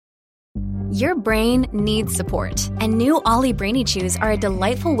Your brain needs support, and new Ollie Brainy Chews are a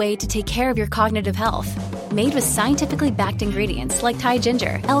delightful way to take care of your cognitive health. Made with scientifically backed ingredients like Thai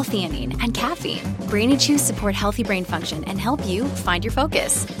ginger, L-theanine, and caffeine, Brainy Chews support healthy brain function and help you find your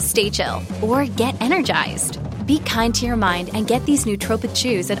focus, stay chill, or get energized. Be kind to your mind and get these nootropic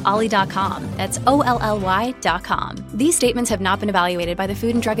chews at ollie.com. That's OLLY.com. These statements have not been evaluated by the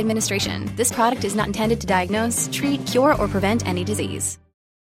Food and Drug Administration. This product is not intended to diagnose, treat, cure, or prevent any disease.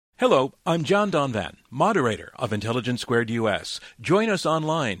 Hello, I'm John Donvan, moderator of Intelligence Squared US. Join us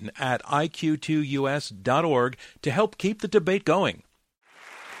online at iq2us.org to help keep the debate going.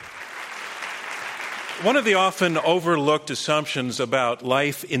 One of the often overlooked assumptions about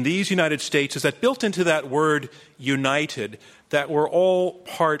life in these United States is that built into that word united, that we're all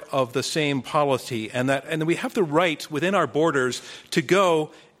part of the same polity and that we have the right within our borders to go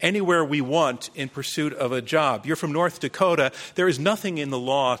anywhere we want in pursuit of a job. You're from North Dakota. There is nothing in the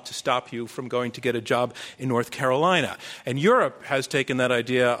law to stop you from going to get a job in North Carolina. And Europe has taken that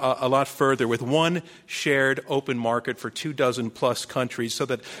idea a lot further with one shared open market for 24 plus countries so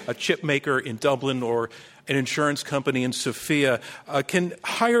that a chip maker in Dublin or an insurance company in Sofia can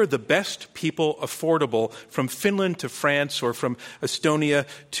hire the best people affordable from Finland to France or from Estonia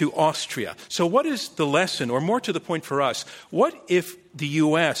to Austria. So what is the lesson, or more to the point for us, what if the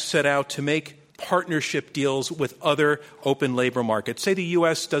U.S. set out to make partnership deals with other open labor markets? Say the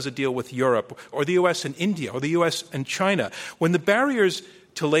U.S. does a deal with Europe, or the U.S. and India, or the U.S. and China. When the barriers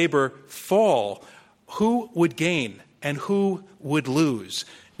to labor fall, who would gain and who would lose?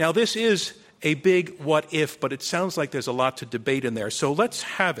 Now, this is a big what if, but it sounds like there's a lot to debate in there. So let's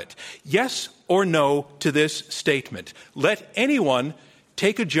have it. Yes or no to this statement. Let anyone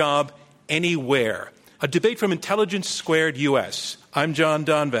take a job anywhere. A debate from Intelligence Squared US. I'm John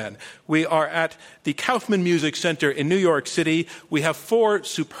Donvan. We are at the Kaufman Music Center in New York City. We have 4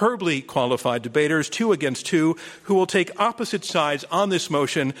 superbly qualified debaters, 2 against 2, who will take opposite sides on this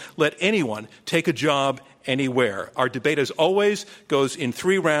motion, let anyone take a job anywhere. Our debate, as always, goes in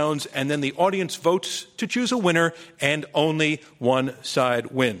 3 rounds, and then the audience votes to choose a winner, and only one side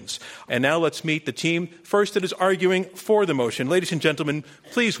wins. And now let's meet the team first that is arguing for the motion. Ladies and gentlemen,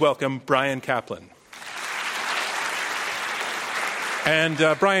 please welcome Bryan Caplan. And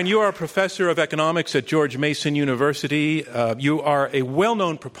Bryan, you are a professor of economics at George Mason University. You are a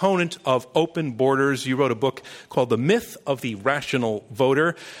well-known proponent of open borders. You wrote a book called The Myth of the Rational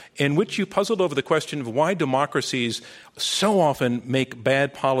Voter, in which you puzzled over the question of why democracies so often make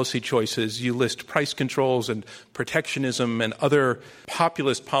bad policy choices. You list price controls and protectionism and other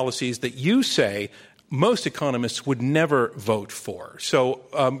populist policies that you say most economists would never vote for. So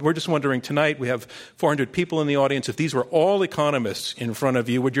we're just wondering tonight, we have 400 people in the audience. If these were all economists in front of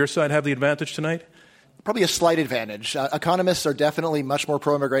you, would your side have the advantage tonight? Probably a slight advantage. Economists are definitely much more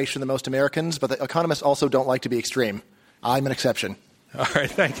pro-immigration than most Americans, but the economists also don't like to be extreme. I'm an exception. All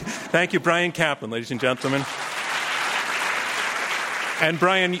right, thank you. Thank you, Bryan Caplan, ladies and gentlemen. And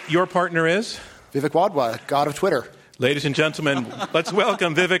Bryan, your partner is? Vivek Wadhwa, god of Twitter. Ladies and gentlemen, let's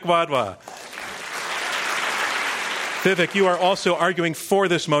welcome Vivek Wadhwa. Vivek, you are also arguing for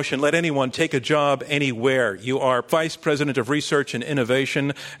this motion, let anyone take a job anywhere. You are Vice President of Research and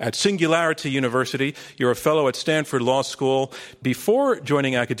Innovation at Singularity University. You're a fellow at Stanford Law School. Before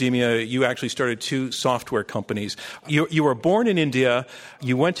joining academia, you actually started 2 software companies. You were born in India.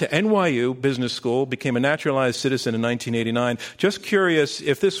 You went to NYU Business School, became a naturalized citizen in 1989. Just curious,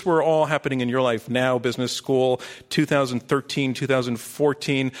 if this were all happening in your life now, business school, 2013,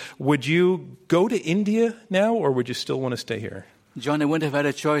 2014, would you go to India now, or would you still want to stay here? John, I wouldn't have had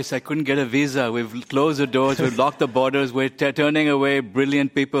a choice. I couldn't get a visa. We've closed the doors. We've locked the borders. We're turning away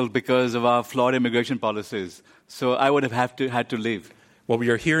brilliant people because of our flawed immigration policies. So I would have had to leave. Well, we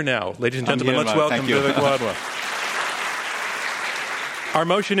are here now. Ladies and gentlemen, let's welcome Vivek Wadhwa. Our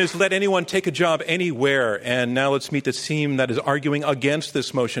motion is let anyone take a job anywhere. And now let's meet the team that is arguing against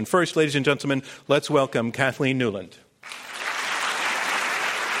this motion. First, ladies and gentlemen, let's welcome Kathleen Newland.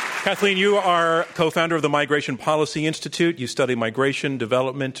 Kathleen, you are co-founder of the Migration Policy Institute. You study migration,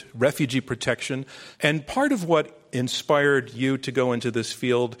 development, refugee protection. And part of what inspired you to go into this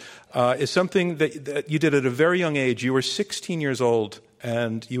field is something that you did at a very young age. You were 16 years old,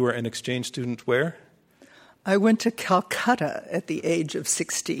 and you were an exchange student where? I went to Calcutta at the age of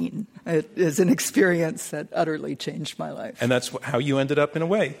 16. It is an experience that utterly changed my life. And that's how you ended up, in a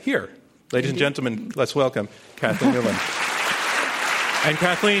way, here. Ladies and gentlemen, let's welcome Kathleen Newland. And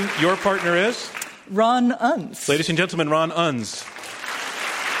Kathleen, your partner is? Ron Unz. Ladies and gentlemen, Ron Unz.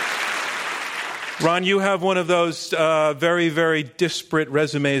 Ron, you have one of those very, very disparate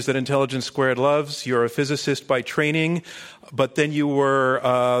resumes that Intelligence Squared loves. You're a physicist by training, but then you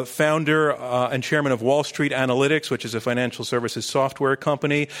were founder and chairman of Wall Street Analytics, which is a financial services software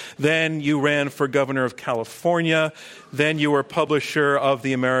company. Then you ran for governor of California. Then you were publisher of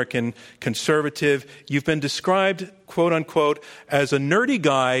the American Conservative. You've been described, quote unquote, as a nerdy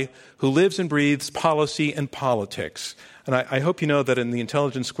guy who lives and breathes policy and politics. And I hope you know that in the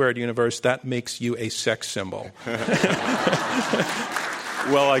Intelligence Squared universe, that makes you a sex symbol. Well,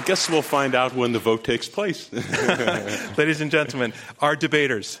 I guess we'll find out when the vote takes place. Ladies and gentlemen, our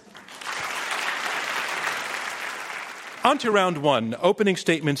debaters. On to round one, opening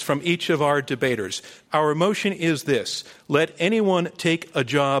statements from each of our debaters. Our motion is this: let anyone take a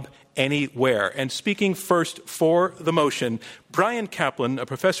job anywhere. And speaking first for the motion, Bryan Caplan, a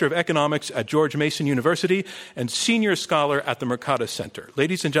professor of economics at George Mason University and senior scholar at the Mercatus Center.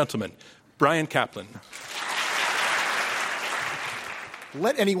 Ladies and gentlemen, Bryan Caplan.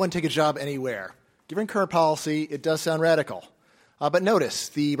 Let anyone take a job anywhere. Given current policy, it does sound radical. But notice,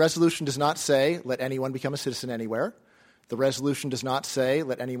 the resolution does not say, let anyone become a citizen anywhere. The resolution does not say,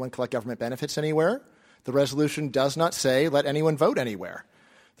 let anyone collect government benefits anywhere. The resolution does not say, let anyone vote anywhere.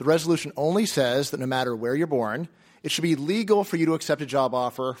 The resolution only says that no matter where you're born, it should be legal for you to accept a job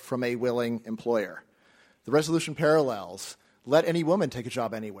offer from a willing employer. The resolution parallels, let any woman take a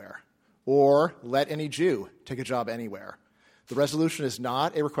job anywhere, or let any Jew take a job anywhere. The resolution is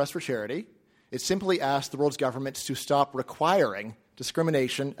not a request for charity. It simply asks the world's governments to stop requiring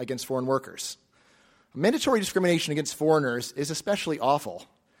discrimination against foreign workers. Mandatory discrimination against foreigners is especially awful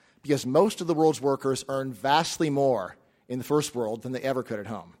because most of the world's workers earn vastly more in the first world than they ever could at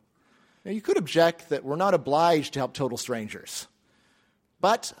home. Now, you could object that we're not obliged to help total strangers.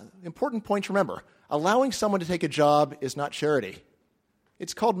 But, important point to remember, allowing someone to take a job is not charity.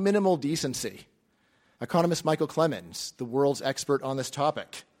 It's called minimal decency. Economist Michael Clemens, the world's expert on this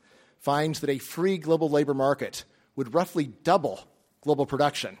topic, finds that a free global labor market would roughly double global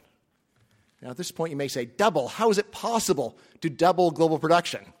production. Now, at this point, you may say, double? How is it possible to double global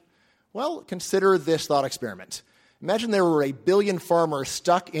production? Well, consider this thought experiment. Imagine there were 1 billion farmers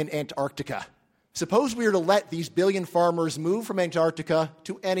stuck in Antarctica. Suppose we were to let these 1 billion farmers move from Antarctica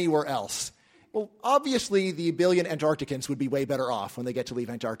to anywhere else. Well, obviously, the 1 billion Antarcticans would be way better off when they get to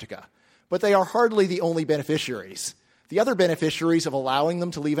leave Antarctica. But they are hardly the only beneficiaries. The other beneficiaries of allowing them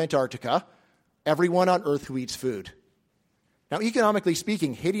to leave Antarctica, everyone on Earth who eats food. Now, economically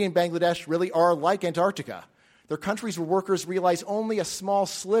speaking, Haiti and Bangladesh really are like Antarctica. They're countries where workers realize only a small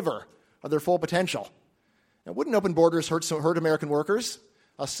sliver of their full potential. Now, wouldn't open borders hurt American workers?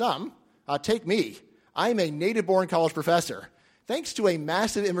 Some. Take me. I'm a native-born college professor. Thanks to a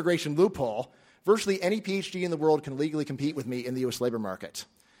massive immigration loophole, virtually any PhD in the world can legally compete with me in the U.S. labor market.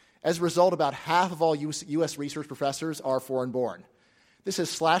 As a result, about half of all U.S. research professors are foreign-born. This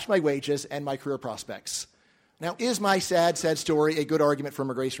has slashed my wages and my career prospects. Now, is my sad story a good argument for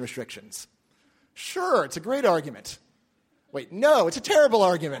immigration restrictions? Sure, it's a great argument. Wait, no, it's a terrible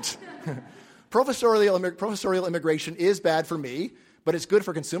argument. Professorial immigration is bad for me, but it's good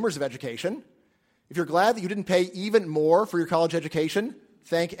for consumers of education. If you're glad that you didn't pay even more for your college education,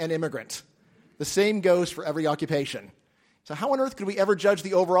 thank an immigrant. The same goes for every occupation. So how on earth could we ever judge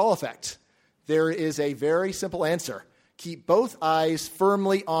the overall effect? There is a very simple answer. Keep both eyes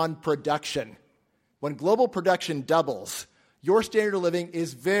firmly on production. When global production doubles, your standard of living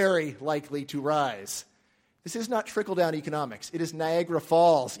is very likely to rise. This is not trickle-down economics. It is Niagara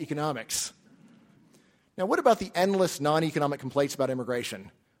Falls economics. Now, what about the endless non-economic complaints about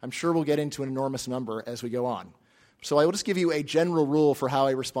immigration? I'm sure we'll get into an enormous number as we go on. So I will just give you a general rule for how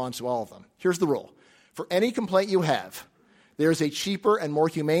I respond to all of them. Here's the rule. For any complaint you have, there is a cheaper and more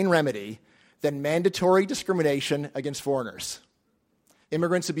humane remedy than mandatory discrimination against foreigners.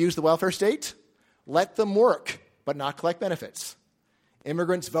 Immigrants abuse the welfare state? Let them work, but not collect benefits.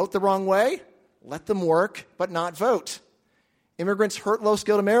 Immigrants vote the wrong way? Let them work, but not vote. Immigrants hurt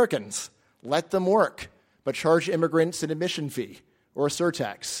low-skilled Americans? Let them work, but charge immigrants an admission fee or a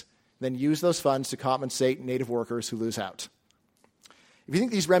surtax, then use those funds to compensate native workers who lose out. If you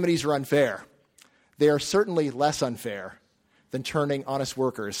think these remedies are unfair, they are certainly less unfair than turning honest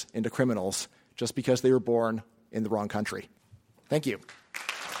workers into criminals just because they were born in the wrong country. Thank you.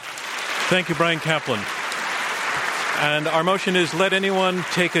 Thank you, Bryan Caplan. And our motion is let anyone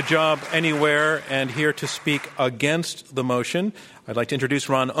take a job anywhere. And here to speak against the motion, I'd like to introduce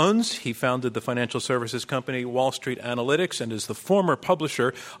Ron Unz. He founded the financial services company Wall Street Analytics and is the former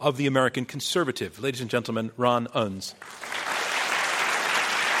publisher of the American Conservative. Ladies and gentlemen, Ron Unz.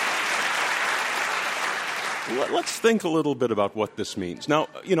 let's think a little bit about what this means. Now,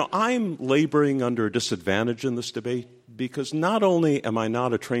 I'm laboring under a disadvantage in this debate because not only am I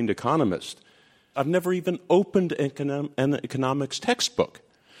not a trained economist, I've never even opened an economics textbook.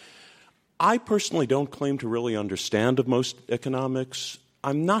 I personally don't claim to really understand most economics.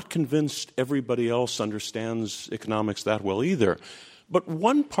 I'm not convinced everybody else understands economics that well either. But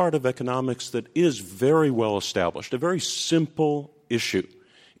one part of economics that is very well established, a very simple issue,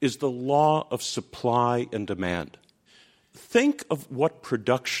 is the law of supply and demand. Think of what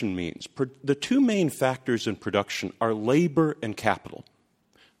production means. The two main factors in production are labor and capital.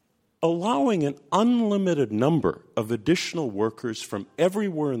 Allowing an unlimited number of additional workers from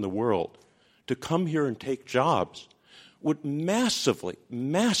everywhere in the world to come here and take jobs would massively,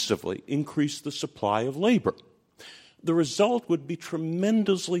 massively increase the supply of labor. The result would be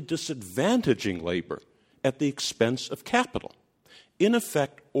tremendously disadvantaging labor at the expense of capital. In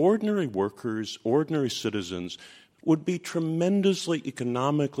effect, ordinary workers, ordinary citizens would be tremendously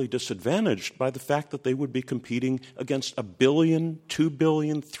economically disadvantaged by the fact that they would be competing against 1 billion, 2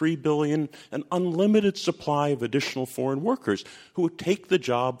 billion, 3 billion, an unlimited supply of additional foreign workers who would take the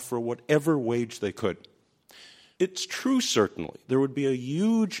job for whatever wage they could. It's true, certainly, there would be a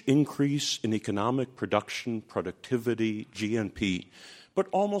huge increase in economic production, productivity, GNP, but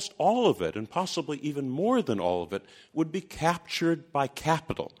almost all of it, and possibly even more than all of it, would be captured by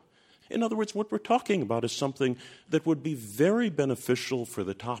capital. In other words, what we're talking about is something that would be very beneficial for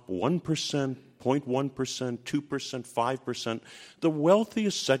the top 1%, 0.1%, 2%, 5%, the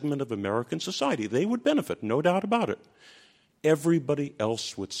wealthiest segment of American society. They would benefit, no doubt about it. Everybody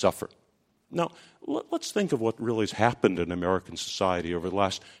else would suffer. Now, let's think of what really has happened in American society over the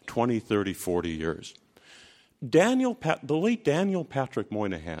last 20, 30, 40 years. The late Daniel Patrick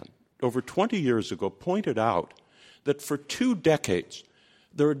Moynihan, over 20 years ago, pointed out that for 2 decades,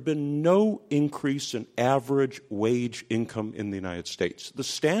 there had been no increase in average wage income in the United States. The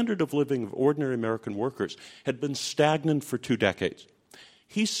standard of living of ordinary American workers had been stagnant for 2 decades.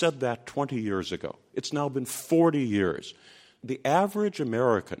 He said that 20 years ago. It's now been 40 years. The average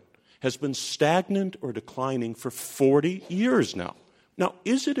American has been stagnant or declining for 40 years now. Now,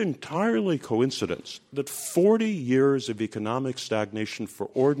 is it entirely coincidence that 40 years of economic stagnation for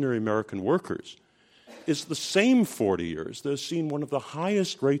ordinary American workers is the same 40 years that has seen one of the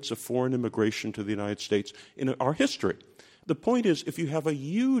highest rates of foreign immigration to the United States in our history? The point is, if you have a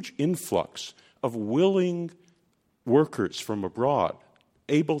huge influx of willing workers from abroad,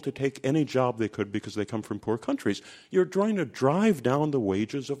 able to take any job they could because they come from poor countries, you're trying to drive down the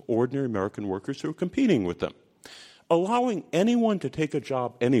wages of ordinary American workers who are competing with them. Allowing anyone to take a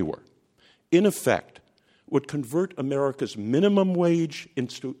job anywhere, in effect, would convert America's minimum wage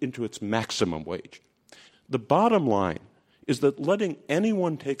into its maximum wage. The bottom line is that letting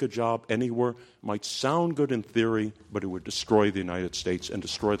anyone take a job anywhere might sound good in theory, but it would destroy the United States and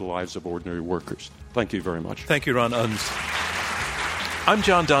destroy the lives of ordinary workers. Thank you very much. Thank you, Ron Unz. I'm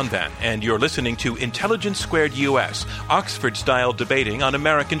John Donvan, and you're listening to Intelligence Squared U.S., Oxford-style debating on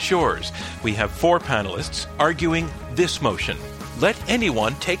American shores. We have 4 panelists arguing this motion: let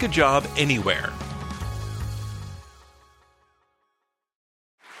anyone take a job anywhere.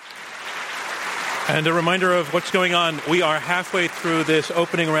 And a reminder of what's going on. We are halfway through this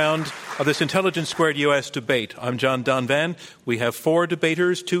opening round of this Intelligence Squared U.S. debate. I'm John Donvan. We have 4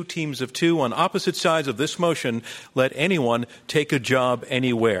 debaters, 2 teams of 2 on opposite sides of this motion: let anyone take a job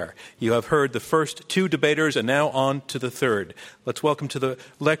anywhere. You have heard the first 2 debaters, and now on to the third. Let's welcome to the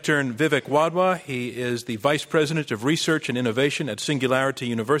lectern Vivek Wadhwa. He is the Vice President of Research and Innovation at Singularity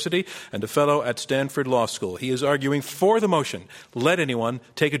University and a fellow at Stanford Law School. He is arguing for the motion: let anyone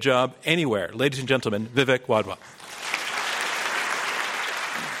take a job anywhere. Ladies and gentlemen, Vivek Wadhwa.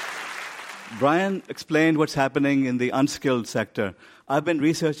 Brian explained what's happening in the unskilled sector. I've been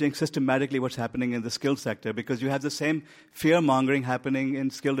researching systematically what's happening in the skilled sector because you have the same fear-mongering happening in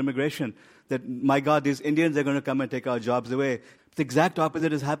skilled immigration, that, my God, these Indians are going to come and take our jobs away. The exact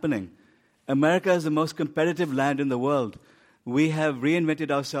opposite is happening. America is the most competitive land in the world. We have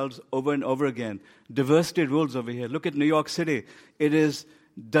reinvented ourselves over and over again. Diversity rules over here. Look at New York City. It is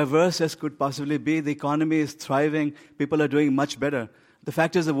diverse as could possibly be. The economy is thriving. People are doing much better. The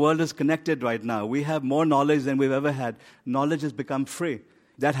fact is the world is connected right now. We have more knowledge than we've ever had. Knowledge has become free.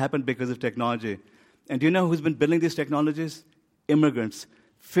 That happened because of technology. And do you know who's been building these technologies? Immigrants.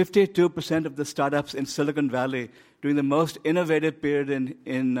 52% of the startups in Silicon Valley during the most innovative period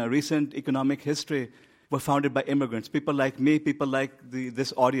in recent economic history were founded by immigrants. People like me, people like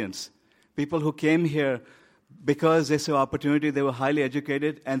this audience. People who came here because they saw opportunity, they were highly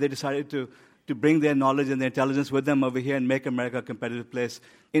educated, and they decided to to bring their knowledge and their intelligence with them over here and make America a competitive place.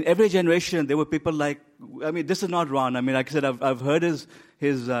 In every generation, there were people like, this is not Ron. Like I said, I've heard his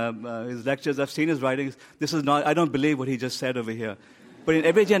lectures, I've seen his writings. This is not, I don't believe what he just said over here. But in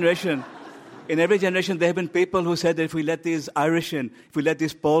every generation, there have been people who said that if we let these Irish in, if we let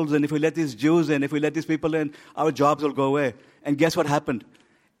these Poles in, if we let these Jews in, if we let these people in, our jobs will go away. And guess what happened?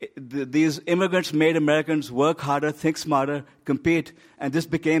 These immigrants made Americans work harder, think smarter, compete, and this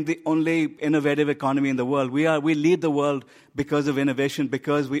became the only innovative economy in the world. We lead the world because of innovation,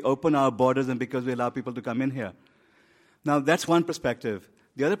 because we open our borders and because we allow people to come in here. Now, that's one perspective.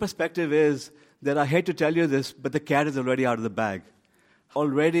 The other perspective is that I hate to tell you this, but the cat is already out of the bag.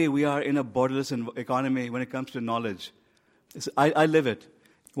 Already we are in a borderless economy when it comes to knowledge. I live it.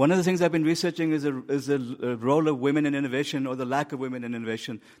 One of the things I've been researching is the role of women in innovation, or the lack of women in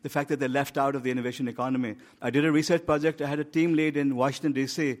innovation, the fact that they're left out of the innovation economy. I did a research project. I had a team lead in Washington,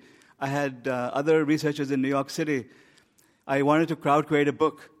 D.C. I had other researchers in New York City. I wanted to crowd create a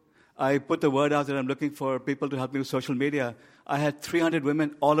book. I put the word out that I'm looking for people to help me with social media. I had 300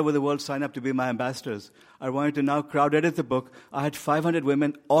 women all over the world sign up to be my ambassadors. I wanted to now crowd edit the book. I had 500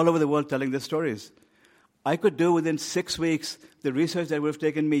 women all over the world telling their stories. I could do within 6 weeks the research that would have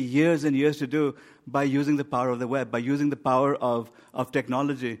taken me years and years to do by using the power of the web, by using the power of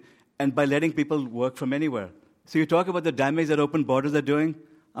technology, and by letting people work from anywhere. So you talk about the damage that open borders are doing.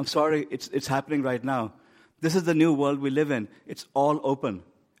 I'm sorry, it's happening right now. This is the new world we live in. It's all open.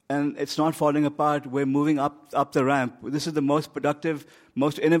 And it's not falling apart. We're moving up the ramp. This is the most productive,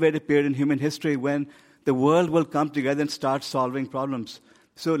 most innovative period in human history when the world will come together and start solving problems.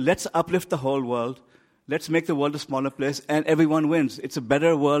 So let's uplift the whole world. Let's make the world a smaller place, and everyone wins. It's a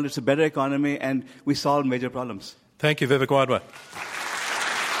better world, it's a better economy, and we solve major problems. Thank you, Vivek Wadhwa.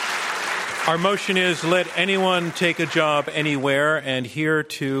 Our motion is let anyone take a job anywhere, and here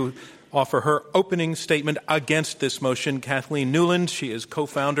to offer her opening statement against this motion, Kathleen Newland. She is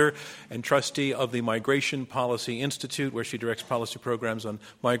co-founder and trustee of the Migration Policy Institute, where she directs policy programs on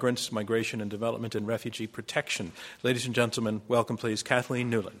migrants, migration and development, and refugee protection. Ladies and gentlemen, welcome, please, Kathleen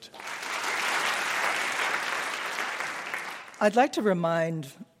Newland. I'd like to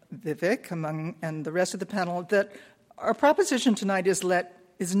remind Vivek and the rest of the panel that our proposition tonight is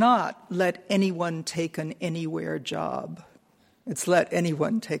not let anyone take an anywhere job. It's let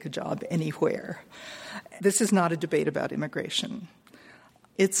anyone take a job anywhere. This is not a debate about immigration.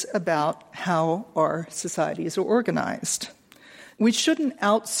 It's about how our societies are organized. We shouldn't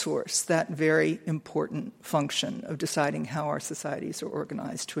outsource that very important function of deciding how our societies are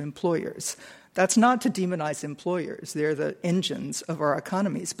organized to employers. That's not to demonize employers. They're the engines of our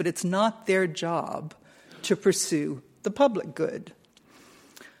economies, but it's not their job to pursue the public good.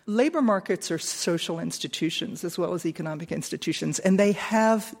 Labor markets are social institutions as well as economic institutions, and they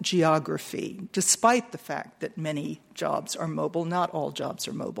have geography, despite the fact that many jobs are mobile. Not all jobs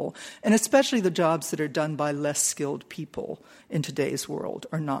are mobile, and especially the jobs that are done by less skilled people in today's world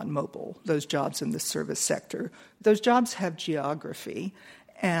are not mobile, those jobs in the service sector. Those jobs have geography,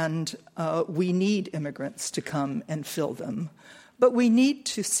 and we need immigrants to come and fill them. But we need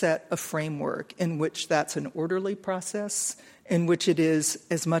to set a framework in which that's an orderly process, in which it is,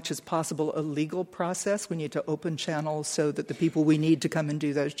 as much as possible, a legal process. We need to open channels so that the people we need to come and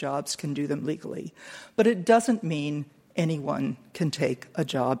do those jobs can do them legally. But it doesn't mean anyone can take a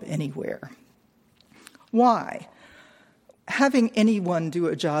job anywhere. Why? Having anyone do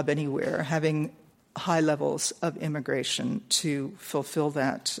a job anywhere, having high levels of immigration to fulfill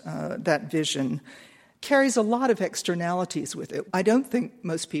that vision carries a lot of externalities with it. I don't think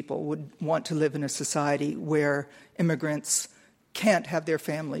most people would want to live in a society where immigrants can't have their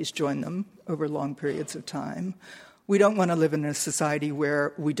families join them over long periods of time. We don't want to live in a society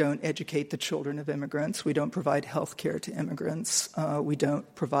where we don't educate the children of immigrants, we don't provide health care to immigrants, we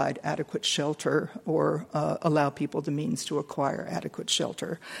don't provide adequate shelter or allow people the means to acquire adequate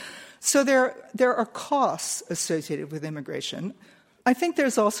shelter. So there are costs associated with immigration. I think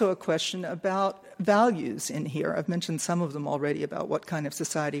there's also a question about values in here. I've mentioned some of them already about what kind of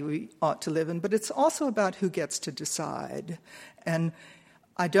society we ought to live in, but it's also about who gets to decide. And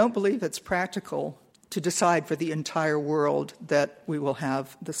I don't believe it's practical to decide for the entire world that we will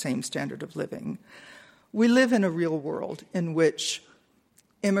have the same standard of living. We live in a real world in which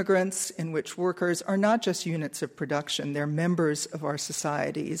immigrants, in which workers are not just units of production, they're members of our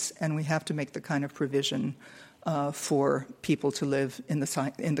societies, and we have to make the kind of provision for people to live in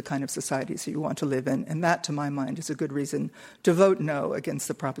the kind of societies that you want to live in. And that, to my mind, is a good reason to vote no against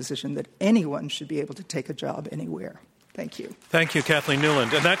the proposition that anyone should be able to take a job anywhere. Thank you. Thank you, Kathleen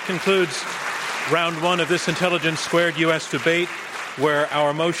Newland. And that concludes round one of this Intelligence Squared U.S. debate. where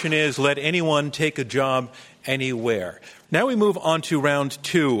our motion is, let anyone take a job anywhere. Now we move on to round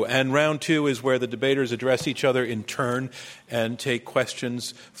two, and round two is where the debaters address each other in turn and take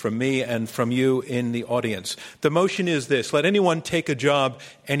questions from me and from you in the audience. The motion is this: let anyone take a job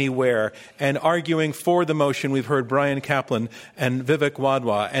anywhere. And arguing for the motion, we've heard Bryan Caplan and Vivek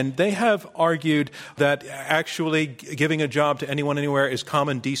Wadhwa, and they have argued that actually giving a job to anyone anywhere is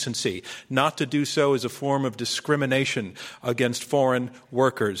common decency. Not to do so is a form of discrimination against foreign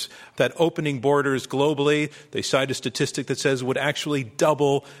workers. That opening borders globally, they cite a statistic that says would actually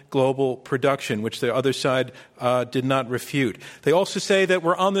double global production, which the other side did not refute. They also say that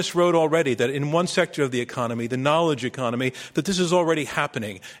we're on this road already, that in one sector of the economy, the knowledge economy, that this is already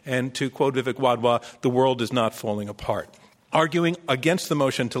happening. And to quote Vivek Wadhwa, the world is not falling apart. Arguing against the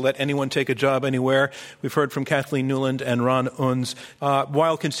motion to let anyone take a job anywhere, we've heard from Kathleen Newland and Ron Unz.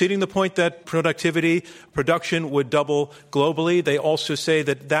 While conceding the point that production would double globally, they also say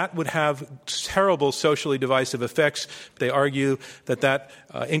that that would have terrible socially divisive effects. They argue that that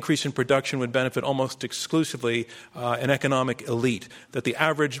increase in production would benefit almost exclusively an economic elite, that the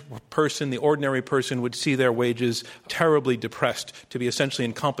average person, the ordinary person, would see their wages terribly depressed, to be essentially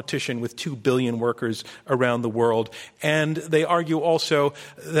in competition with 2 billion workers around the world. And they argue also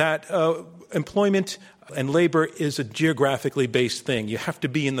that employment and labor is a geographically based thing. You have to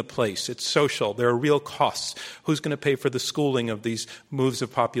be in the place. It's social. There are real costs. Who's going to pay for the schooling of these moves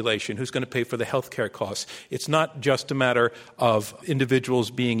of population? Who's going to pay for the health care costs? It's not just a matter of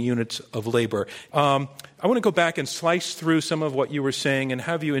individuals being units of labor. I want to go back and slice through some of what you were saying and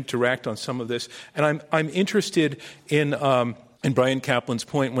have you interact on some of this. And I'm interested in Bryan Caplan's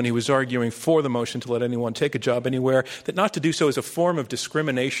point when he was arguing for the motion to let anyone take a job anywhere, that not to do so is a form of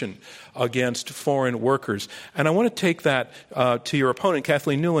discrimination against foreign workers. And I want to take that to your opponent,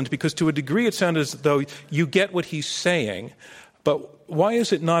 Kathleen Newland, because to a degree it sounds as though you get what he's saying, but why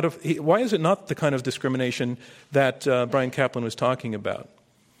is it not the kind of discrimination that Bryan Caplan was talking about?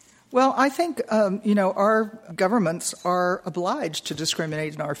 Well, I think, our governments are obliged to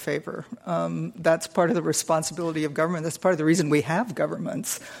discriminate in our favor. That's part of the responsibility of government. That's part of the reason we have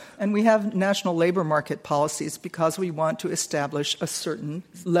governments. And we have national labor market policies because we want to establish a certain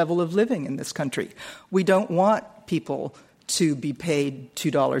level of living in this country. We don't want people to be paid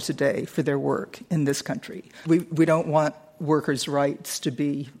 $2 a day for their work in this country. We don't want workers' rights to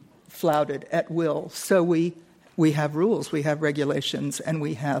be flouted at will. So we have rules, we have regulations, and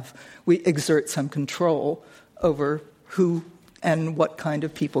we exert some control over who and what kind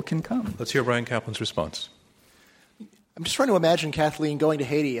of people can come. Let's hear Bryan Caplan's response. I'm just trying to imagine Kathleen going to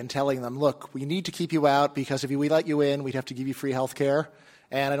Haiti and telling them, look, we need to keep you out because if we let you in, we'd have to give you free health care,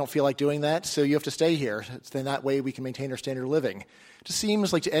 and I don't feel like doing that, so you have to stay here. Then that way we can maintain our standard of living. It just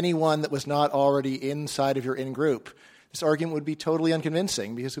seems like to anyone that was not already inside of your in-group, this argument would be totally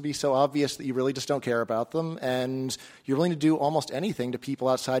unconvincing because it would be so obvious that you really just don't care about them and you're willing to do almost anything to people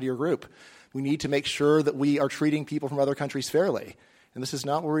outside of your group. We need to make sure that we are treating people from other countries fairly, and this is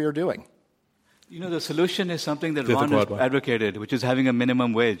not what we are doing. The solution is something that Ron has advocated, which is having a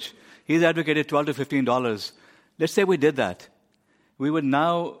minimum wage. He's advocated $12 to $15. Let's say we did that. We would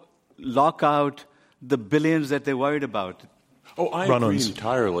now lock out the billions that they're worried about. Oh, I agree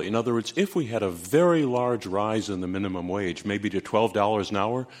entirely. In other words, if we had a very large rise in the minimum wage, maybe to $12 an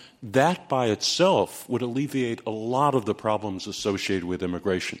hour, that by itself would alleviate a lot of the problems associated with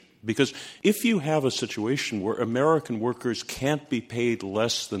immigration. Because if you have a situation where American workers can't be paid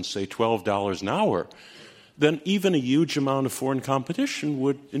less than, say, $12 an hour, then even a huge amount of foreign competition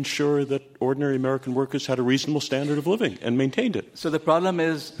would ensure that ordinary American workers had a reasonable standard of living and maintained it. So the problem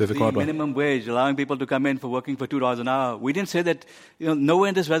is the minimum wage, allowing people to come in for working for $2 an hour. We didn't say that, nowhere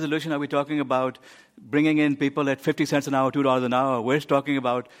in this resolution are we talking about bringing in people at 50 cents an hour, $2 an hour. We're talking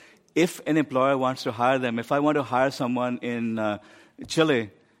about if an employer wants to hire them, if I want to hire someone in Chile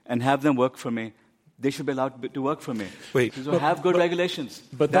and have them work for me, they should be allowed to work for me. Have good regulations.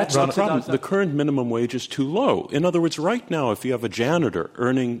 But that's the problem. The current minimum wage is too low. In other words, right now, if you have a janitor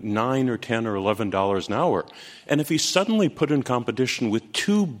earning $9 or $10 or $11 an hour, and if he's suddenly put in competition with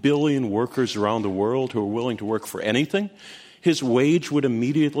 2 billion workers around the world who are willing to work for anything, his wage would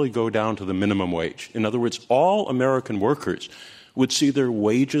immediately go down to the minimum wage. In other words, all American workers would see their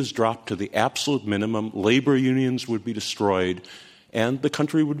wages drop to the absolute minimum, labor unions would be destroyed, and the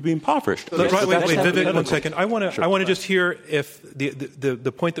country would be impoverished. Wait, Vivek, 1 second. I want to just hear if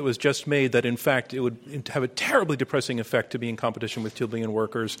the point that was just made that, in fact, it would have a terribly depressing effect to be in competition with 2 billion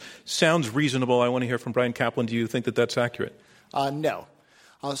workers sounds reasonable. I want to hear from Bryan Caplan. Do you think that that's accurate? No.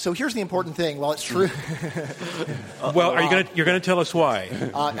 So here's the important thing. While it's true... Well, you're going to tell us why?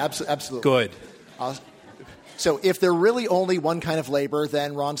 Absolutely. Good. So if they're really only one kind of labor,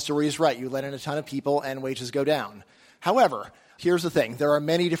 then Ron's story is right. You let in a ton of people and wages go down. However, here's the thing. There are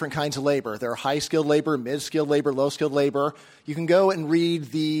many different kinds of labor. There are high-skilled labor, mid-skilled labor, low-skilled labor. You can go and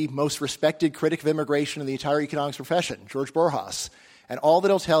read the most respected critic of immigration in the entire economics profession, George Borjas. And all that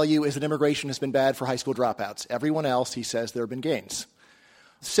he'll tell you is that immigration has been bad for high school dropouts. Everyone else, he says, there have been gains.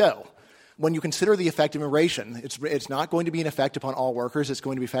 So when you consider the effect of immigration, it's not going to be an effect upon all workers. It's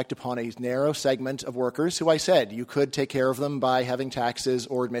going to be an effect upon a narrow segment of workers who I said you could take care of them by having taxes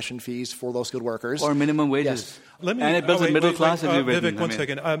or admission fees for low-skilled workers. Or minimum wages. Yes. And it builds a middle class. Vivek, one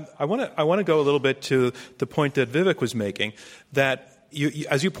second. I want to go a little bit to the point that Vivek was making, that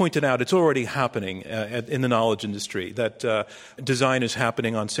as you pointed out, it's already happening in the knowledge industry, that design is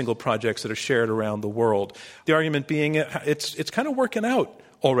happening on single projects that are shared around the world. The argument being it's kind of working out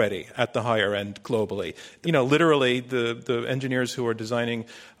already at the higher end globally. Literally, the engineers who are designing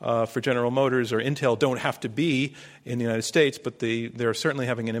for General Motors or Intel don't have to be in the United States, but they're certainly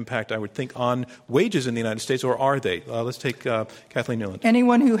having an impact, I would think, on wages in the United States, or are they? Let's take Kathleen Newland.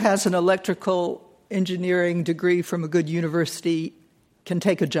 Anyone who has an electrical engineering degree from a good university can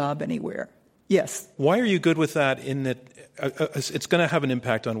take a job anywhere. Yes. Why are you good with that in that it's going to have an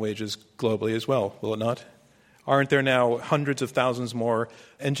impact on wages globally as well, will it not? Aren't there now hundreds of thousands more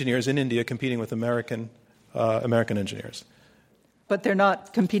engineers in India competing with American engineers? But they're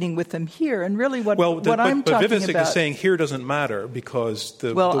not competing with them here. And really what I'm but talking Vivek about... is saying here doesn't matter because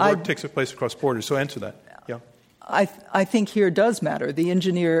the work takes place across borders. So answer that. Yeah. I think here does matter. The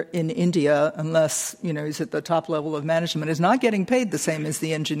engineer in India, unless he's at the top level of management, is not getting paid the same as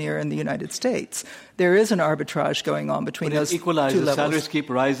the engineer in the United States. There is an arbitrage going on between those two levels. Salaries keep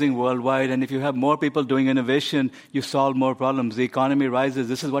rising worldwide, and if you have more people doing innovation, you solve more problems. The economy rises.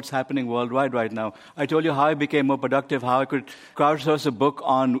 This is what's happening worldwide right now. I told you how I became more productive, how I could crowdsource a book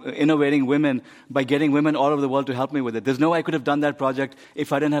on innovating women by getting women all over the world to help me with it. There's no way I could have done that project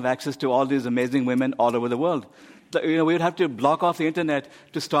if I didn't have access to all these amazing women all over the world. We would have to block off the internet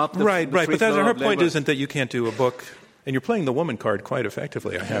to stop the right. But her point isn't that you can't do a book, and you're playing the woman card quite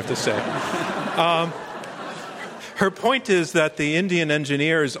effectively, I have to say. Her point is that the Indian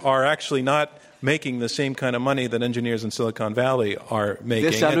engineers are actually not making the same kind of money that engineers in Silicon Valley are making.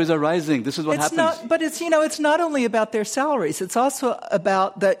 Their salaries are rising. This is what happens. But it's not only about their salaries. It's also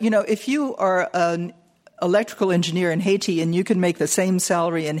about that. If you are an electrical engineer in Haiti and you can make the same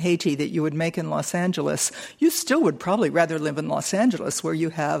salary in Haiti that you would make in Los Angeles, you still would probably rather live in Los Angeles where you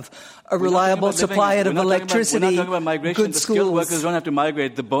have a reliable supply of electricity, we're not talking about migration. Good the schools. Skilled workers don't have to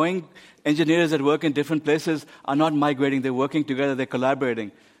migrate. The Boeing engineers that work in different places are not migrating. They're working together. They're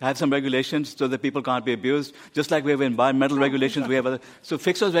collaborating. Have some regulations so that people can't be abused. Just like we have environmental regulations, we have other. So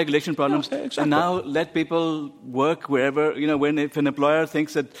fix those regulation problems, exactly. And now let people work wherever. If an employer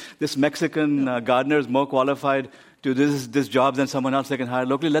thinks that this Mexican gardener is more qualified to this job than someone else they can hire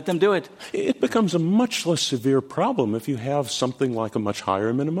locally, let them do it. It becomes a much less severe problem if you have something like a much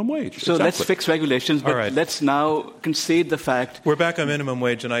higher minimum wage. So let's fix regulations, but right. Let's now concede the fact. We're back on minimum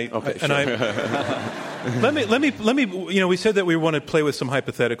wage, and let me. We said that we want to play with some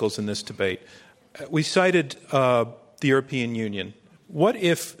hypotheticals in this debate. We cited the European Union. What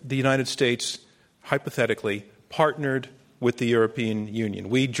if the United States, hypothetically, partnered with the European Union?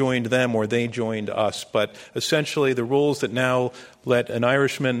 We joined them or they joined us, but essentially the rules that now let an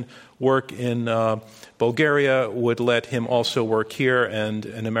Irishman work in Bulgaria would let him also work here, and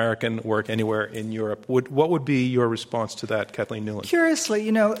an American work anywhere in Europe. What would be your response to that, Kathleen Newland?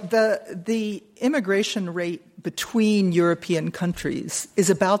 Curiously, the immigration rate between European countries is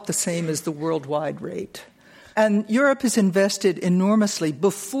about the same as the worldwide rate. And Europe has invested enormously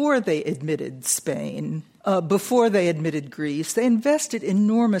before they admitted Spain, before they admitted Greece. They invested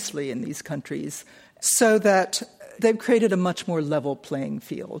enormously in these countries so that they've created a much more level playing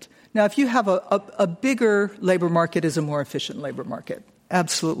field. Now, if you have a bigger labor market is a more efficient labor market.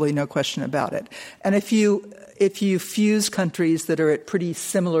 Absolutely no question about it. And if you fuse countries that are at pretty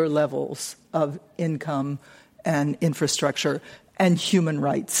similar levels of income and infrastructure and human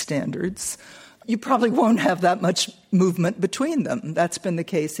rights standards, you probably won't have that much movement between them. That's been the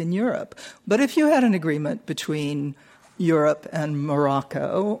case in Europe. But if you had an agreement between Europe and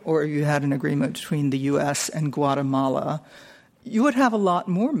Morocco, or you had an agreement between the U.S. and Guatemala, you would have a lot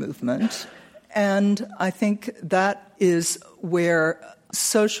more movement. And I think that is where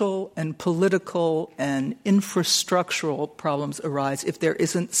social and political and infrastructural problems arise if there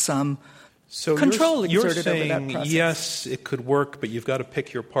isn't some control exerted over that process. Yes, it could work, but you've got to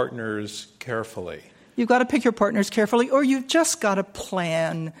pick your partners carefully. You've got to pick your partners carefully, or you've just got to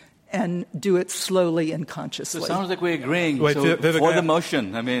plan and do it slowly and consciously. So it sounds like we're agreeing Wait, Vivek, for the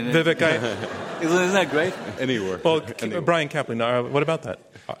motion. I mean, Vivek, isn't that great? Anywhere. Well, Brian Kaplan, what about that?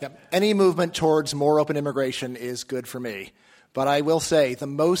 Yep. Any movement towards more open immigration is good for me. But I will say the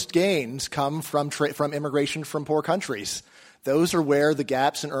most gains come from immigration from poor countries. Those are where the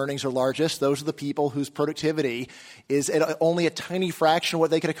gaps in earnings are largest. Those are the people whose productivity is at only a tiny fraction of what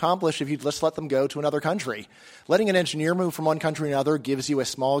they could accomplish if you just let them go to another country. Letting an engineer move from one country to another gives you a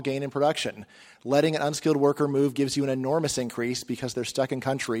small gain in production. Letting an unskilled worker move gives you an enormous increase because they're stuck in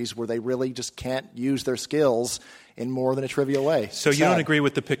countries where they really just can't use their skills in more than a trivial way. So you don't agree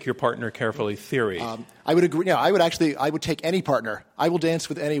with the pick your partner carefully theory? I would agree. No, I would take any partner. I will dance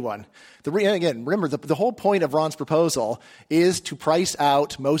with anyone. Again, remember, the whole point of Ron's proposal is to price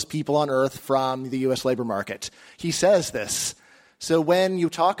out most people on Earth from the U.S. labor market. He says this. So when you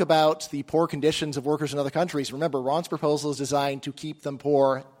talk about the poor conditions of workers in other countries, remember, Ron's proposal is designed to keep them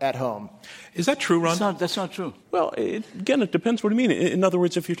poor at home. Is that true, Ron? That's not true. Well, again, it depends what you mean. In other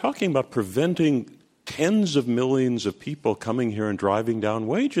words, if you're talking about preventing tens of millions of people coming here and driving down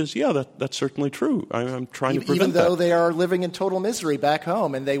wages, yeah, that's certainly true. I'm trying to prevent that. Even though they are living in total misery back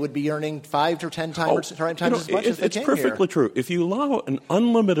home and they would be earning 5 to 10 times as much as they came here. It's perfectly true. If you allow an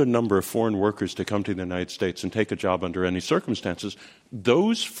unlimited number of foreign workers to come to the United States and take a job under any circumstances,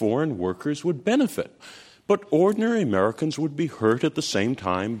 those foreign workers would benefit. But ordinary Americans would be hurt at the same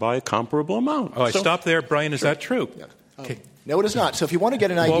time by a comparable amount. I stop there. Brian, is that true? Yeah. Okay. No, it is not. So if you want to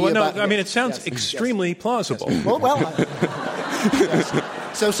get an idea about... I mean, it sounds extremely plausible. Yes.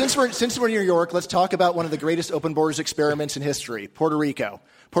 Yes. So since we're in New York, let's talk about one of the greatest open borders experiments in history, Puerto Rico.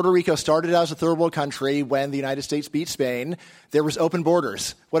 Puerto Rico started out as a third world country when the United States beat Spain. There was open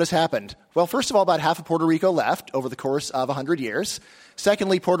borders. What has happened? Well, first of all, about half of Puerto Rico left over the course of 100 years.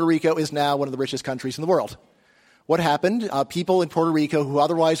 Secondly, Puerto Rico is now one of the richest countries in the world. What happened? People in Puerto Rico who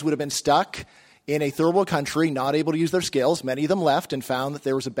otherwise would have been stuck in a third world country, not able to use their skills, many of them left and found that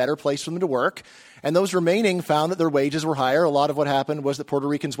there was a better place for them to work. And those remaining found that their wages were higher. A lot of what happened was that Puerto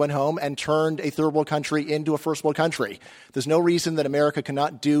Ricans went home and turned a third world country into a first world country. There's no reason that America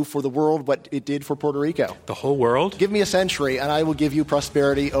cannot do for the world what it did for Puerto Rico. The whole world? Give me a century and I will give you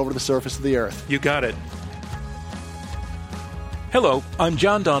prosperity over the surface of the earth. You got it. Hello, I'm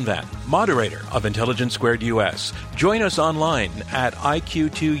John Donvan, moderator of Intelligence Squared US. Join us online at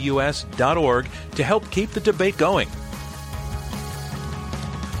iq2us.org to help keep the debate going.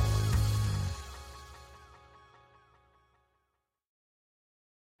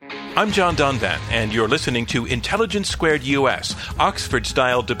 I'm John Donvan, and you're listening to Intelligence Squared US,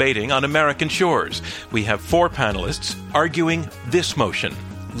 Oxford-style debating on American shores. We have 4 panelists arguing this motion: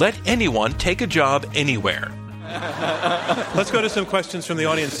 let anyone take a job anywhere. Let's go to some questions from the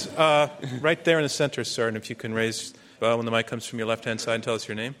audience. Right there in the center, sir, and if you can raise when the mic comes from your left-hand side and tell us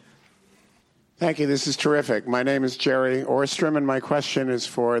your name. Thank you. This is terrific. My name is Jerry Orstrom, and my question is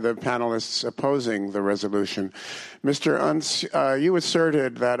for the panelists opposing the resolution. Mr. Unz, you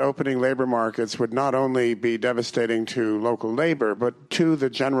asserted that opening labor markets would not only be devastating to local labor, but to the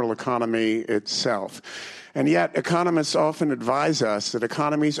general economy itself. And yet, economists often advise us that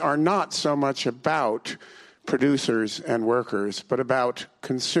economies are not so much about producers and workers, but about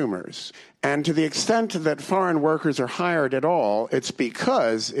consumers. And to the extent that foreign workers are hired at all, it's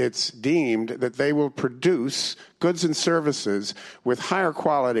because it's deemed that they will produce goods and services with higher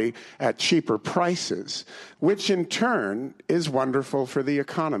quality at cheaper prices, which in turn is wonderful for the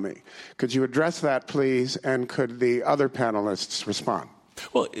economy. Could you address that, please, and could the other panelists respond?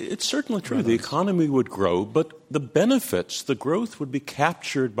 Well, it's certainly true. The economy would grow, but the benefits, the growth would be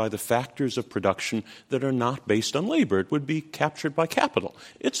captured by the factors of production that are not based on labor. It would be captured by capital.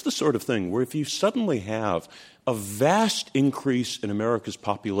 It's the sort of thing where if you suddenly have a vast increase in America's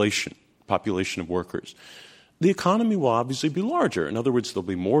population of workers, the economy will obviously be larger. In other words, there'll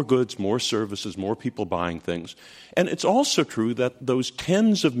be more goods, more services, more people buying things. And it's also true that those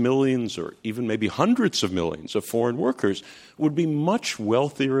tens of millions or even maybe hundreds of millions of foreign workers would be much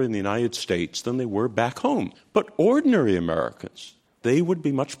wealthier in the United States than they were back home. But ordinary Americans, they would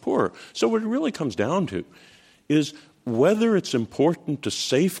be much poorer. So what it really comes down to is whether it's important to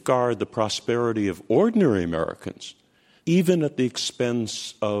safeguard the prosperity of ordinary Americans, even at the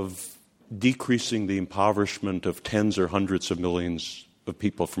expense of decreasing the impoverishment of tens or hundreds of millions of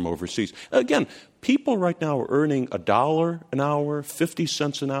people from overseas. Again, people right now are earning $1 an hour, 50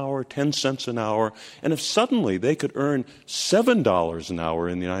 cents an hour, 10 cents an hour, and if suddenly they could earn $7 an hour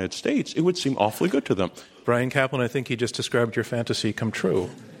in the United States, it would seem awfully good to them. Brian Kaplan, I think you just described your fantasy come true.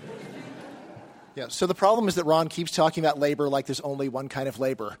 Yeah, so the problem is that Ron keeps talking about labor like there's only one kind of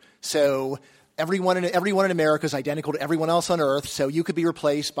labor. So everyone in America is identical to everyone else on Earth, so you could be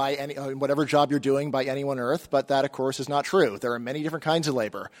replaced by whatever job you're doing by anyone on Earth, but that, of course, is not true. There are many different kinds of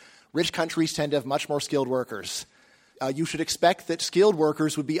labor. Rich countries tend to have much more skilled workers. You should expect that skilled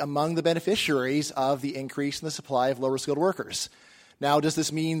workers would be among the beneficiaries of the increase in the supply of lower skilled workers. Now, does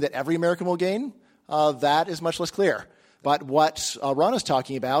this mean that every American will gain? That is much less clear. But what Ron is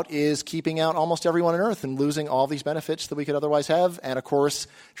talking about is keeping out almost everyone on Earth and losing all these benefits that we could otherwise have, and, of course,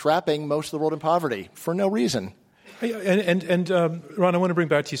 trapping most of the world in poverty for no reason. And Ron, I want to bring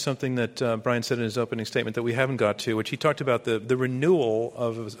back to you something that Brian said in his opening statement that we haven't got to, which he talked about the renewal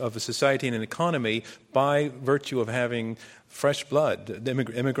of a society and an economy by virtue of having fresh blood, the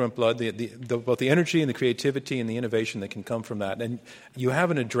immigrant blood, both the energy and the creativity and the innovation that can come from that. And you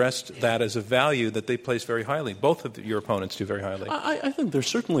haven't addressed that as a value that they place very highly. Both of your opponents do very highly. I think there's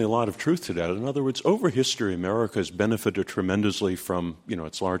certainly a lot of truth to that. In other words, over history, America has benefited tremendously from,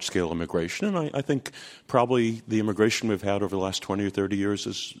 its large-scale immigration. And I think probably the immigration we've had over the last 20 or 30 years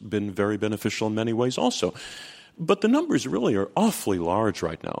has been very beneficial in many ways also. But the numbers really are awfully large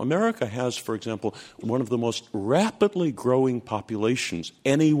right now. America has, for example, one of the most rapidly growing populations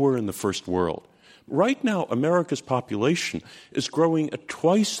anywhere in the first world. Right now, America's population is growing at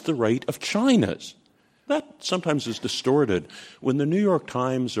twice the rate of China's. That sometimes is distorted. When the New York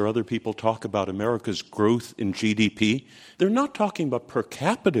Times or other people talk about America's growth in GDP, they're not talking about per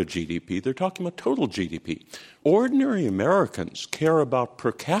capita GDP, they're talking about total GDP. Ordinary Americans care about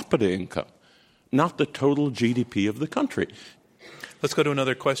per capita income, not the total GDP of the country. Let's go to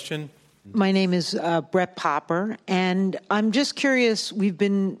another question. My name is Brett Popper, and I'm just curious, we've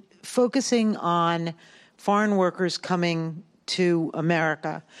been focusing on foreign workers coming to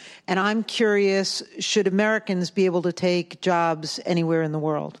America, and I'm curious, should Americans be able to take jobs anywhere in the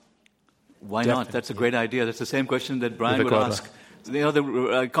world? Why not? That's a great idea. That's the same question that Brian would ask.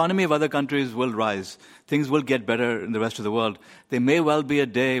 The economy of other countries will rise. Things will get better in the rest of the world. There may well be a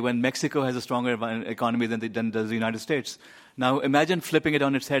day when Mexico has a stronger economy than does the United States. Now, imagine flipping it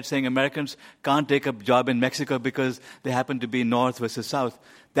on its head, saying Americans can't take a job in Mexico because they happen to be north versus south.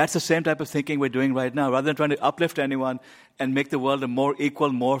 That's the same type of thinking we're doing right now. Rather than trying to uplift anyone and make the world a more equal,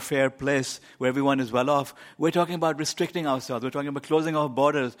 more fair place where everyone is well off, we're talking about restricting ourselves. We're talking about closing our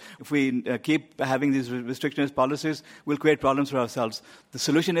borders. If we keep having these restrictionist policies, we'll create problems for ourselves. The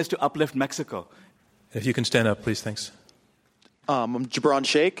solution is to uplift Mexico. If you can stand up, please. Thanks. I'm Gibran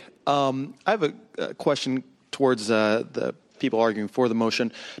Sheikh. I have a question towards the people arguing for the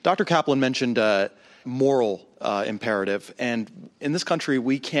motion. Dr. Kaplan mentioned moral imperative, and in this country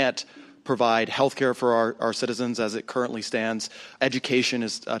we can't provide health care for our citizens as it currently stands. Education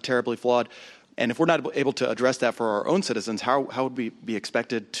is terribly flawed. And if we're not able to address that for our own citizens, how would we be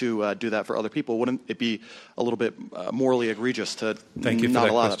expected to do that for other people? Wouldn't it be a little bit morally egregious to Thank you for not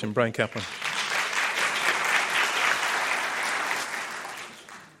that allow question. that? Brian Kaplan.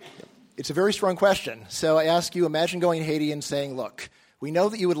 It's a very strong question. So I ask you, imagine going to Haiti and saying, look, we know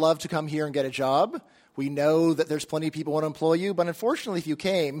that you would love to come here and get a job. We know that there's plenty of people who want to employ you, but unfortunately, if you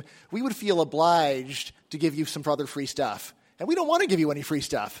came, we would feel obliged to give you some other free stuff. And we don't want to give you any free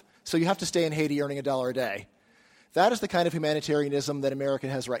stuff. So you have to stay in Haiti earning $1 a day. That is the kind of humanitarianism that America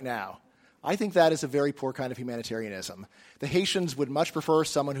has right now. I think that is a very poor kind of humanitarianism. The Haitians would much prefer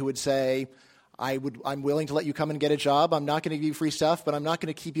someone who would say, I'm willing to let you come and get a job. I'm not going to give you free stuff, but I'm not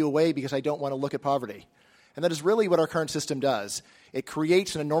going to keep you away because I don't want to look at poverty. And that is really what our current system does. It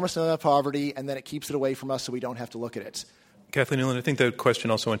creates an enormous amount of poverty, and then it keeps it away from us so we don't have to look at it. Kathleen Newland, I think the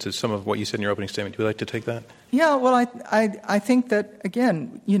question also went to some of what you said in your opening statement. Would you like to take that? Yeah, well, I think that,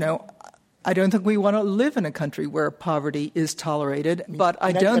 again, I don't think we want to live in a country where poverty is tolerated, but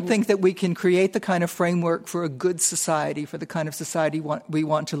I don't think that we can create the kind of framework for a good society, for the kind of society we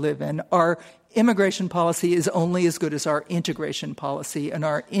want to live in. Our immigration policy is only as good as our integration policy, and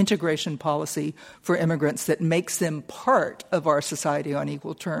our integration policy for immigrants that makes them part of our society on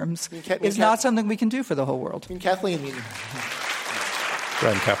equal terms is not something we can do for the whole world. Kathleen.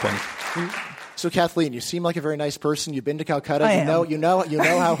 Brian Kaplan. So, Kathleen, you seem like a very nice person. You've been to Calcutta. You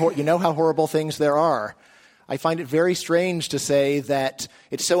know how horrible things there are. I find it very strange to say that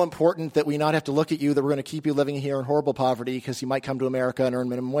it's so important that we not have to look at you, that we're going to keep you living here in horrible poverty because you might come to America and earn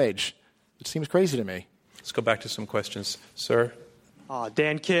minimum wage. It seems crazy to me. Let's go back to some questions. Sir?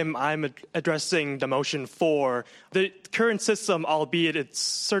 Dan Kim, I'm addressing the motion for the current system, albeit it's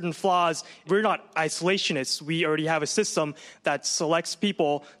certain flaws. We're not isolationists. We already have a system that selects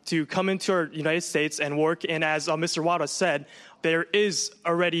people to come into our United States and work. And as Mr. Wada said, there is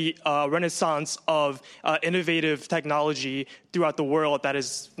already a renaissance of innovative technology throughout the world that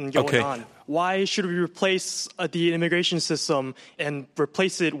is going on. why should we replace the immigration system and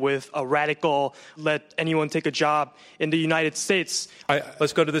replace it with a radical, let anyone take a job in the United States?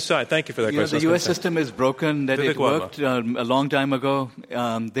 Let's go to this side. Thank you for that question. The U.S. system is broken, that it worked a long time ago.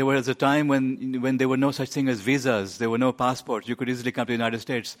 There was a time when there were no such thing as visas. There were no passports. You could easily come to the United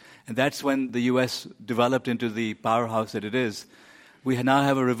States. And that's when the U.S. developed into the powerhouse that it is. We now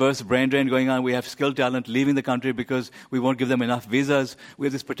have a reverse brain drain going on. We have skilled talent leaving the country because we won't give them enough visas. We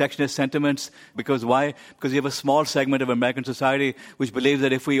have these protectionist sentiments. Because why? Because you have a small segment of American society which believes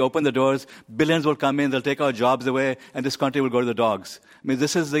that if we open the doors, billions will come in, they'll take our jobs away, and this country will go to the dogs. I mean,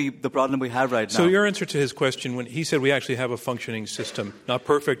 this is the problem we have right now. So your answer to his question, when he said we actually have a functioning system, not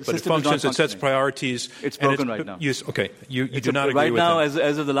perfect, but it functions, it sets priorities. It's broken right now. You do not agree with that? Right now,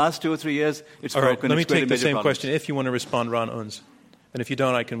 as of the last 2 or 3 years, it's broken. All right, let me take the same question if you want to respond, Ron Unz. And if you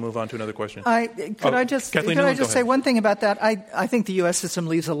don't, I can move on to another question. Could I just say one thing about that? I think the U.S. system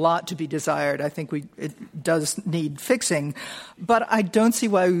leaves a lot to be desired. I think it does need fixing. But I don't see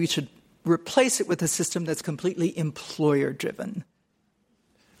why we should replace it with a system that's completely employer-driven.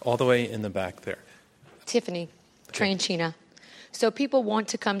 All the way in the back there. Tiffany, Tranchina. So people want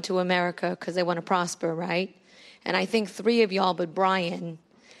to come to America because they want to prosper, right? And I think three of y'all, but Brian,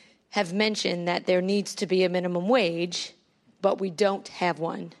 have mentioned that there needs to be a minimum wage, but we don't have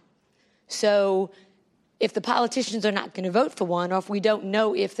one. So if the politicians are not going to vote for one, or if we don't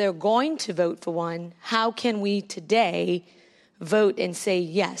know if they're going to vote for one, how can we today vote and say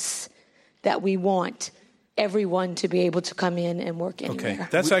yes, that we want everyone to be able to come in and work anywhere? Okay,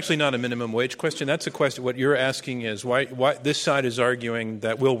 that's actually not a minimum wage question. That's a question. What you're asking is why this side is arguing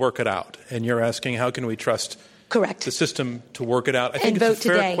that we'll work it out, and you're asking how can we trust the system to work it out. I think it's a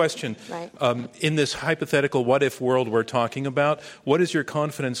fair question. Right. In this hypothetical what-if world we're talking about, what is your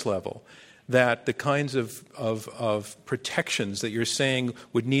confidence level that the kinds of protections that you're saying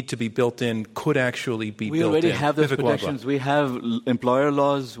would need to be built in could actually be built in? We already have those protections. We have employer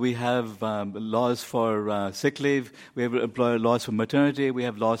laws. We have laws for sick leave. We have employer laws for maternity. We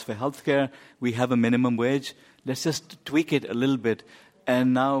have laws for health care. We have a minimum wage. Let's just tweak it a little bit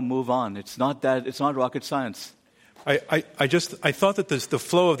and now move on. It's not rocket science. I thought that the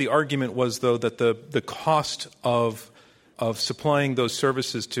flow of the argument was, though, that the cost of supplying those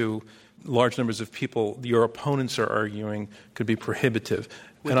services to large numbers of people, your opponents are arguing, could be prohibitive.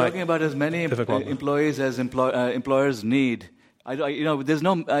 We're talking about as many employees as employers need. I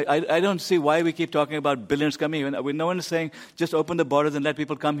don't see why we keep talking about billions coming here. No one is saying just open the borders and let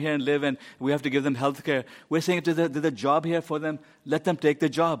people come here and live and we have to give them health care. We're saying there's a job here for them. Let them take the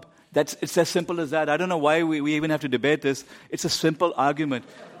job. It's as simple as that. I don't know why we even have to debate this. It's a simple argument.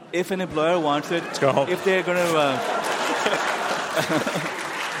 If an employer wants it, if they're going to...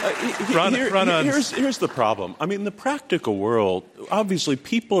 Here's the problem. I mean, in the practical world, obviously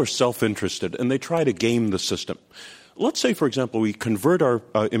people are self-interested and they try to game the system. Let's say, for example, we convert our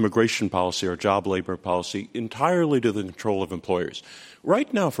immigration policy, our job labor policy, entirely to the control of employers.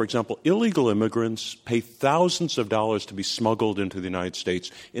 Right now, for example, illegal immigrants pay thousands of dollars to be smuggled into the United States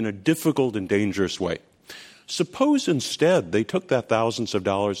in a difficult and dangerous way. Suppose instead they took that thousands of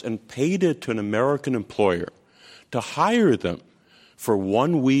dollars and paid it to an American employer to hire them for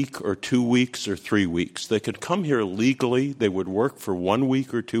 1 week or 2 weeks or 3 weeks. They could come here legally. They would work for 1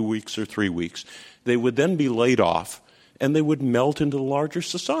 week or 2 weeks or 3 weeks. They would then be laid off, and they would melt into the larger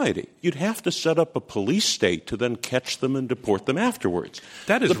society. You'd have to set up a police state to then catch them and deport them afterwards.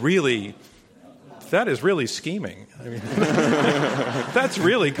 That is really scheming. I mean, that's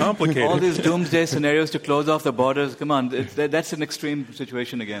really complicated. All these doomsday scenarios to close off the borders, come on, that's an extreme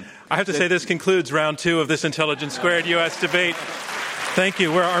situation again. I have to say this concludes round 2 of this Intelligence Squared U.S. debate. Thank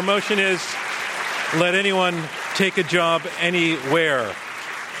you. Where our motion is, let anyone take a job anywhere.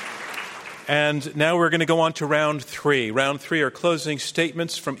 And now we're going to go on to round 3. Round 3 are closing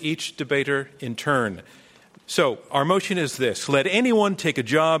statements from each debater in turn. So our motion is this: let anyone take a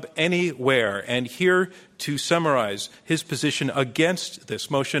job anywhere. And here to summarize his position against this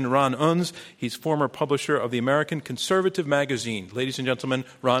motion, Ron Unz. He's former publisher of the American Conservative magazine. Ladies and gentlemen,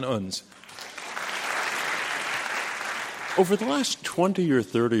 Ron Unz. Over the last 20 or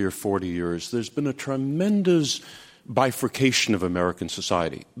 30 or 40 years, there's been a tremendous bifurcation of American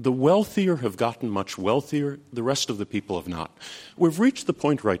society. The wealthier have gotten much wealthier, the rest of the people have not. We've reached the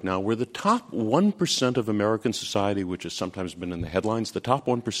point right now where the top 1% of American society, which has sometimes been in the headlines, the top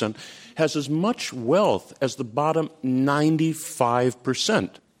 1% has as much wealth as the bottom 95%.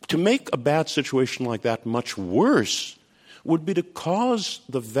 To make a bad situation like that much worse would be to cause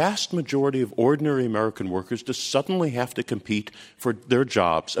the vast majority of ordinary American workers to suddenly have to compete for their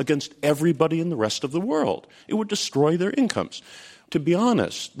jobs against everybody in the rest of the world. It would destroy their incomes. To be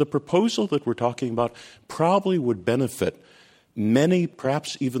honest, the proposal that we're talking about probably would benefit many,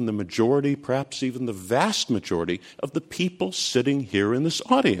 perhaps even the majority, perhaps even the vast majority of the people sitting here in this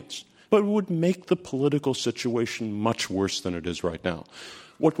audience. But it would make the political situation much worse than it is right now.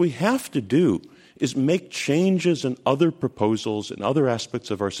 What we have to do is make changes in other proposals in other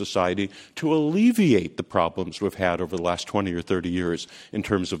aspects of our society to alleviate the problems we've had over the last 20 or 30 years in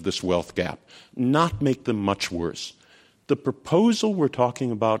terms of this wealth gap, not make them much worse. The proposal we're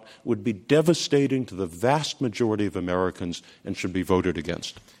talking about would be devastating to the vast majority of Americans and should be voted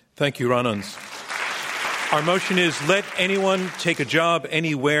against. Thank you, Ron Unz. Our motion is let anyone take a job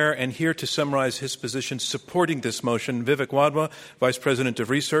anywhere, and here to summarize his position supporting this motion, Vivek Wadhwa, Vice President of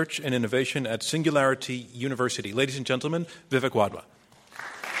Research and Innovation at Singularity University. Ladies and gentlemen, Vivek Wadhwa.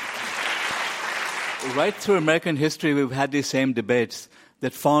 Right through American history, we've had these same debates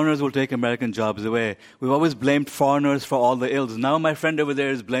that foreigners will take American jobs away. We've always blamed foreigners for all the ills. Now my friend over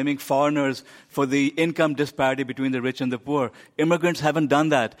there is blaming foreigners for the income disparity between the rich and the poor. Immigrants haven't done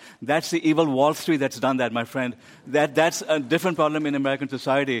that. That's the evil Wall Street that's done that, my friend. That's a different problem in American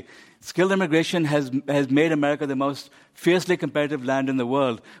society. Skilled immigration has made America the most fiercely competitive land in the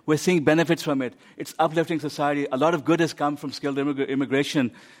world. We're seeing benefits from it. It's uplifting society. A lot of good has come from skilled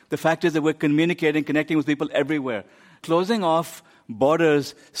immigration. The fact is that we're communicating, connecting with people everywhere. Closing off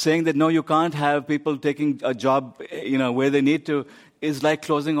borders, saying that no, you can't have people taking a job, where they need to, is like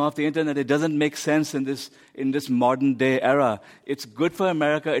closing off the internet. It doesn't make sense in this modern day era. It's good for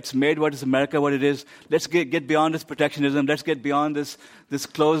America. It's made what is America what it is. Let's get beyond this protectionism. Let's get beyond this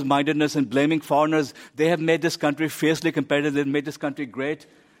closed-mindedness and blaming foreigners. They have made this country fiercely competitive. They've made this country great.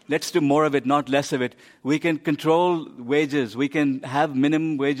 Let's do more of it, not less of it. We can control wages. We can have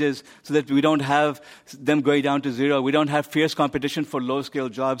minimum wages so that we don't have them going down to zero. We don't have fierce competition for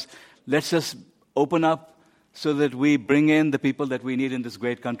low-skilled jobs. Let's just open up so that we bring in the people that we need in this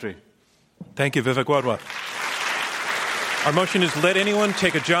great country. Thank you, Vivek Wadhwa. Our motion is let anyone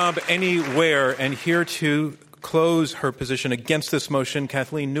take a job anywhere, and here to close her position against this motion,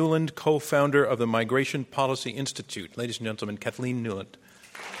 Kathleen Newland, co-founder of the Migration Policy Institute. Ladies and gentlemen, Kathleen Newland.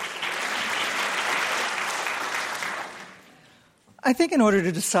 I think in order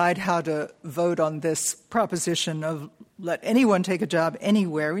to decide how to vote on this proposition of let anyone take a job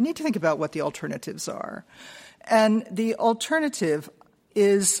anywhere, we need to think about what the alternatives are. And the alternative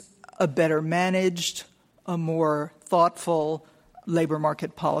is a better managed, a more thoughtful labor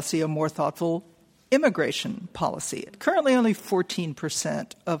market policy, a more thoughtful immigration policy. Currently, only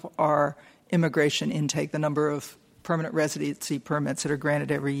 14% of our immigration intake, the number of permanent residency permits that are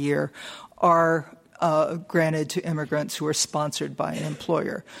granted every year, are granted to immigrants who are sponsored by an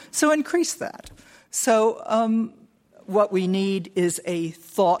employer. So increase that. So what we need is a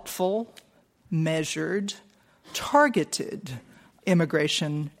thoughtful, measured, targeted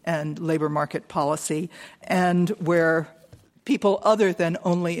immigration and labor market policy, and where people other than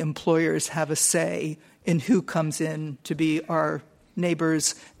only employers have a say in who comes in to be our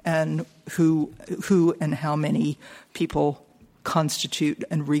neighbors and who and how many people constitute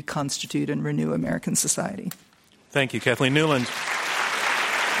and reconstitute and renew American society. Thank you, Kathleen Newland.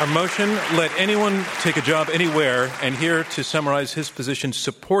 Our motion, let anyone take a job anywhere, and here to summarize his position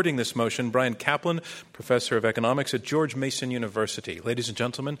supporting this motion, Bryan Caplan, professor of economics at George Mason University. Ladies and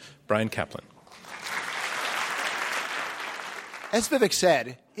gentlemen, Bryan Caplan. As Vivek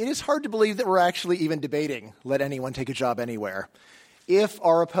said, it is hard to believe that we're actually even debating let anyone take a job anywhere. If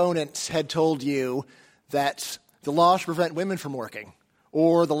our opponents had told you that the law should prevent women from working,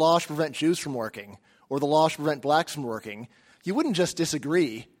 or the law should prevent Jews from working, or the law should prevent blacks from working, you wouldn't just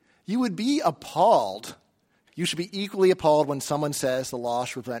disagree. You would be appalled. You should be equally appalled when someone says the law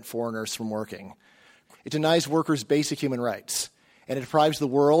should prevent foreigners from working. It denies workers basic human rights, and it deprives the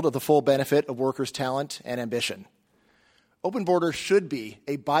world of the full benefit of workers' talent and ambition. Open borders should be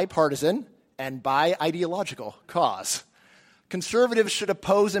a bipartisan and bi-ideological cause. Conservatives should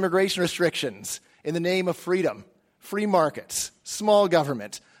oppose immigration restrictions in the name of freedom, free markets, small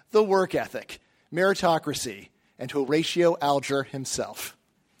government, the work ethic, meritocracy, and Horatio Alger himself.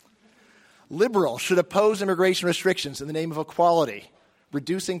 Liberals should oppose immigration restrictions in the name of equality,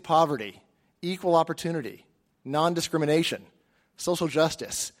 reducing poverty, equal opportunity, non-discrimination, social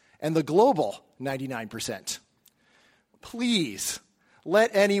justice, and the global 99%. Please,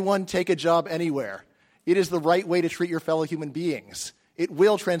 let anyone take a job anywhere. It is the right way to treat your fellow human beings. It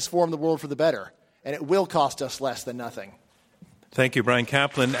will transform the world for the better, and it will cost us less than nothing. Thank you, Bryan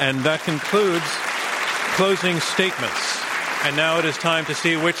Caplan. And that concludes closing statements. And now it is time to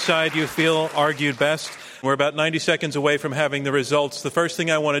see which side you feel argued best. We're about 90 seconds away from having the results. The first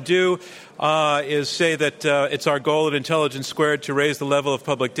thing I want to do is say that it's our goal at Intelligence Squared to raise the level of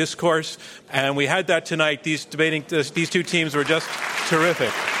public discourse, and we had that tonight. These two teams were just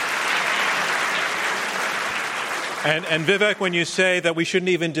terrific. And Vivek, when you say that we shouldn't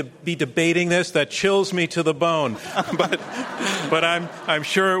even be debating this, that chills me to the bone. But I'm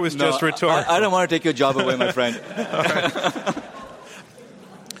sure it was just rhetorical. I don't want to take your job away, my friend.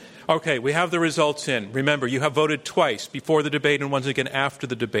 Okay, we have the results in. Remember, you have voted twice, before the debate and once again after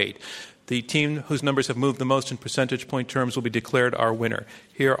the debate. The team whose numbers have moved the most in percentage point terms will be declared our winner.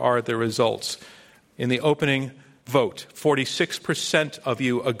 Here are the results. In the opening vote, 46% of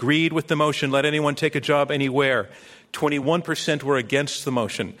you agreed with the motion, let anyone take a job anywhere. 21% were against the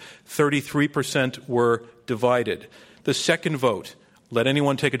motion. 33% were divided. The second vote, let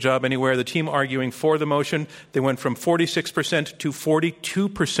anyone take a job anywhere. The team arguing for the motion, they went from 46% to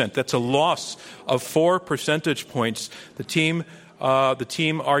 42%. That's a loss of 4 percentage points. The team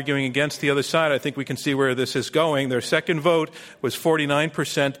arguing against the other side, I think we can see where this is going. Their second vote was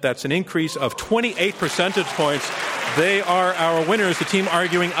 49%. That's an increase of 28 percentage points. They are our winners. The team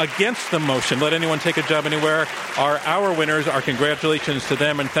arguing against the motion, let anyone take a job anywhere, are our winners. Our congratulations to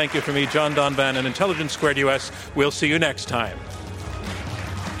them, and thank you from me, John Donvan, and Intelligence Squared US. We'll see you next time.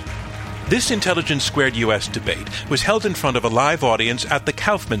 This Intelligence Squared US debate was held in front of a live audience at the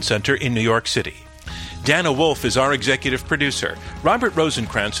Kaufman Center in New York City. Dana Wolf is our executive producer. Robert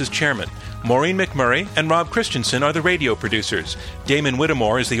Rosenkrantz is chairman. Maureen McMurray and Rob Christensen are the radio producers. Damon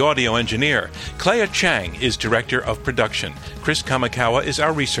Whittemore is the audio engineer. Clea Chang is director of production. Chris Kamikawa is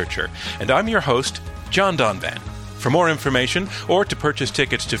our researcher. And I'm your host, John Donvan. For more information or to purchase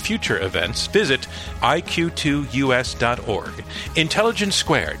tickets to future events, visit iq2us.org. Intelligence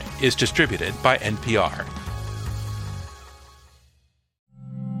Squared is distributed by NPR.